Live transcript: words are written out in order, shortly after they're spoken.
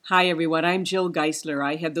Hi everyone, I'm Jill Geisler.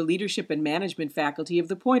 I head the Leadership and Management faculty of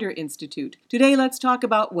the Poynter Institute. Today let's talk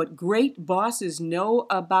about what great bosses know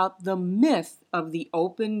about the myth of the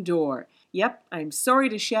open door. Yep, I'm sorry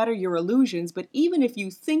to shatter your illusions, but even if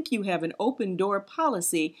you think you have an open door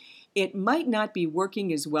policy, it might not be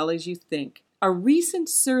working as well as you think. A recent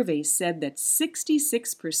survey said that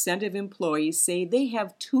 66% of employees say they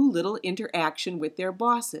have too little interaction with their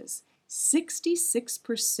bosses.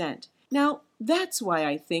 66%. Now, that's why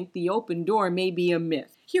I think the open door may be a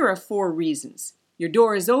myth. Here are 4 reasons. Your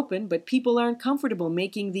door is open, but people aren't comfortable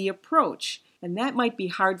making the approach, and that might be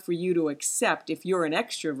hard for you to accept if you're an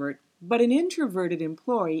extrovert, but an introverted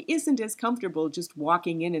employee isn't as comfortable just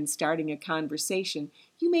walking in and starting a conversation.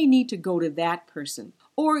 You may need to go to that person.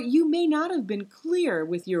 Or you may not have been clear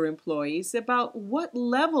with your employees about what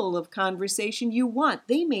level of conversation you want.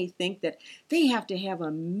 They may think that they have to have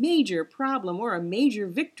a major problem or a major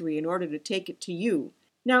victory in order to take it to you.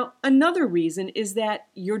 Now, another reason is that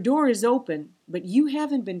your door is open, but you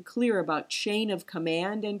haven't been clear about chain of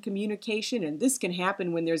command and communication, and this can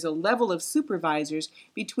happen when there's a level of supervisors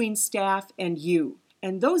between staff and you.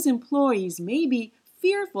 And those employees may be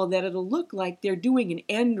fearful that it'll look like they're doing an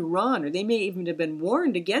end run, or they may even have been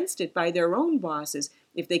warned against it by their own bosses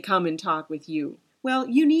if they come and talk with you. Well,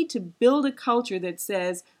 you need to build a culture that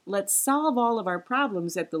says, let's solve all of our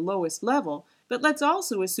problems at the lowest level, but let's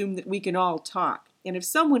also assume that we can all talk. And if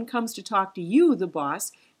someone comes to talk to you, the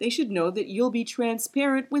boss, they should know that you'll be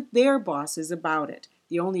transparent with their bosses about it.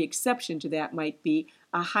 The only exception to that might be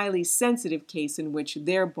a highly sensitive case in which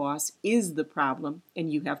their boss is the problem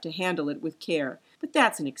and you have to handle it with care. But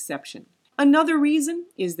that's an exception. Another reason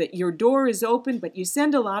is that your door is open, but you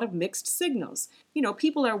send a lot of mixed signals.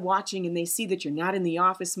 People are watching and they see that you're not in the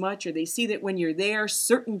office much, or they see that when you're there,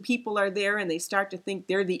 certain people are there and they start to think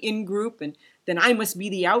they're the in-group and then I must be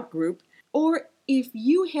the out-group. Or if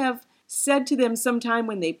you have said to them sometime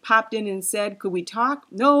when they popped in and said, could we talk?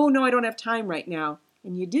 No, I don't have time right now.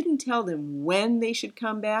 And you didn't tell them when they should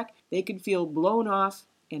come back, they could feel blown off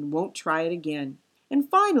and won't try it again. And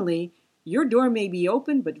finally, your door may be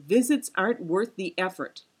open, but visits aren't worth the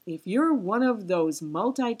effort. If you're one of those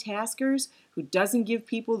multitaskers who doesn't give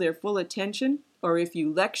people their full attention, or if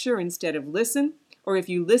you lecture instead of listen, or if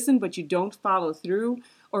you listen but you don't follow through,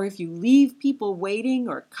 or if you leave people waiting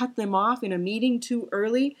or cut them off in a meeting too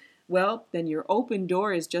early, well, then your open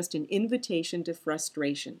door is just an invitation to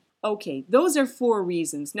frustration. Okay, those are 4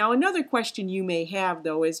 reasons. Now, another question you may have,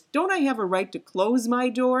 though, is, don't I have a right to close my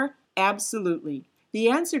door? Absolutely. The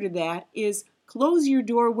answer to that is close your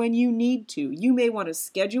door when you need to. You may want to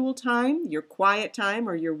schedule time, your quiet time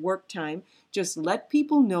or your work time. Just let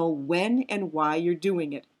people know when and why you're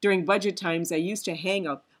doing it. During budget times, I used to hang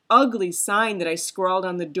a ugly sign that I scrawled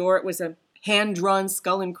on the door. It was a hand-drawn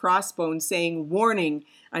skull and crossbones saying, warning,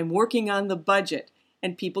 I'm working on the budget.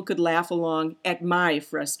 And people could laugh along at my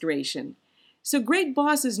frustration. So great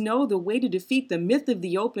bosses know the way to defeat the myth of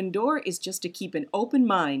the open door is just to keep an open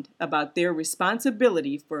mind about their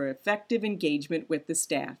responsibility for effective engagement with the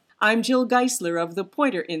staff. I'm Jill Geisler of the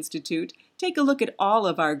Poynter Institute. Take a look at all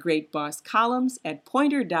of our Great Boss columns at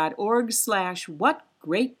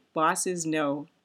poynter.org/whatgreatbosses know.